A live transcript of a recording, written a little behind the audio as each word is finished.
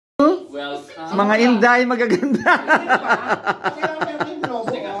Mga Inday magaganda.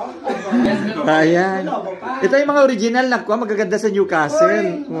 Ayan. Ito yung mga original na kuha, magaganda sa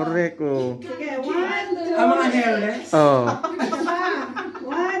Newcastle. Correct ko. Ang mga hairless? Oh.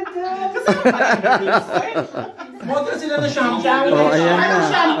 Motor sila na shampoo. Oh, ayan na.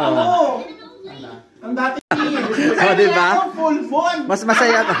 Oh. Ang dati. Oh, diba? Mas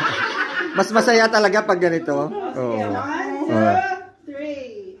masaya talaga pag ganito. Oh. 1, 2,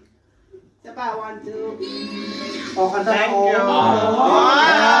 3. Isa pa, 1, 2. Oh, kanta na. Thank you.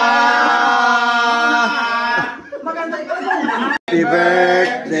 Maganda ito. Happy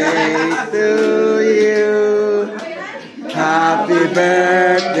birthday to you. Happy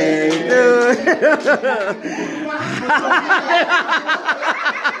birthday to you.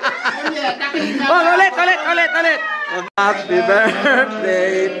 Oh, ulit. Happy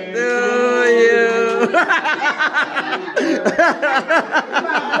birthday to you.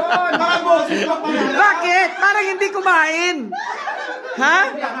 Bakit? Parang hindi kumain. Ha?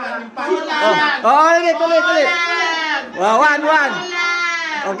 Oh, ulit. Wow,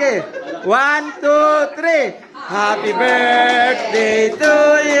 1. Okay. 1, 2, 3. Happy birthday to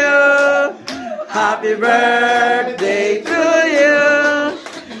you. Happy birthday to you.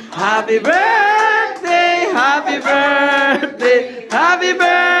 Happy birthday, happy birthday, happy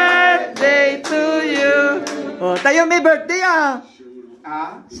birthday to you. Oh, tayo may birthday ah.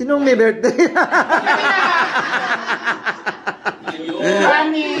 Sinong may birthday?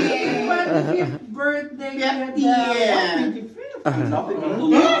 Birthday.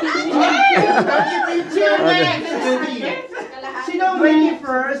 Sino ang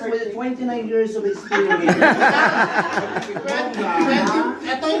 21st with 29 years of experience?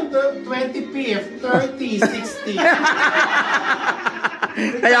 Ito yung 25th, 30, 60.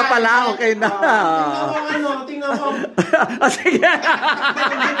 Kaya pala, okay na. Tingnan mo. Sige.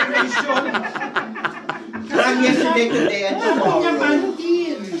 Yesterday today, Shampoo niya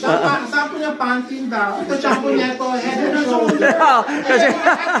pantin. Shampoo niya pantin daw. Ito shampoo niya ito, head and shoulder. Kasi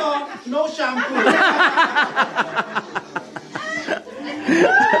Ito, no shampoo.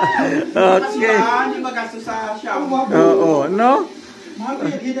 okay. Hindi magastos sa shampoo. Oo, no? Mahal ko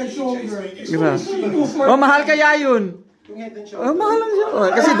yung head and shoulder. Oh, mahal kaya yun. Oh, mahal lang siya. Oh,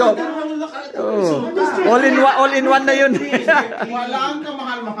 kasi all in one na yun. Walang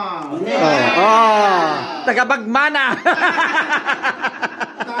kamahal-mahal. Tagabagmana.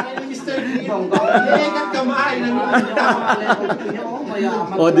 Kaya ni Mr. Green. Legat kamay.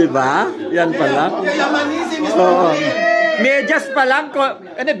 O, diba? Yan pala. Kayamanin si Mr. Oo. Green. Medyas pa lang.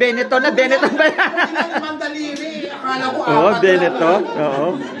 Ano, Benetton na? Benetton ba yan? Mandaliri. Akala ko Oo, Benetton.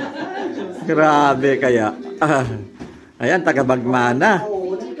 Oo. Grabe kaya. Ayan, tagabagmana.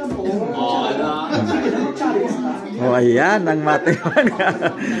 Oh, ayan, ang mate.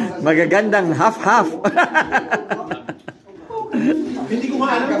 Magagandang half-half. Hindi ko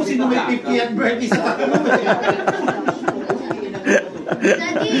maalam kung sino may 50th birthday sa tayo.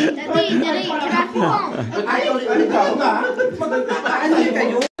 Daddy,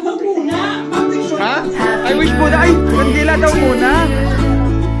 Ha? I wish po na. Ay, kandila daw muna.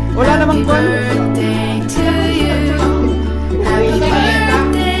 Wala namang kon.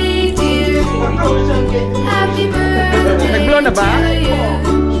 Nag-blow na ba?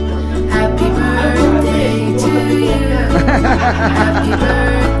 Happy birthday to you. Happy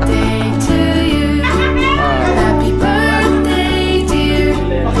birthday to you. Happy birthday dear.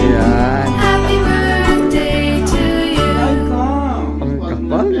 Ayan. Happy birthday to you. Ang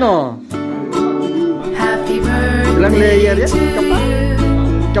kapal, no? Happy birthday Ilang layer yan? to Kapal. you.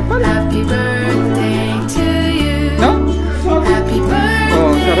 Kapal. Happy birthday to you. No? Happy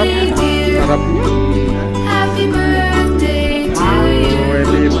Oh, sarap. birthday dear. Sarap niya.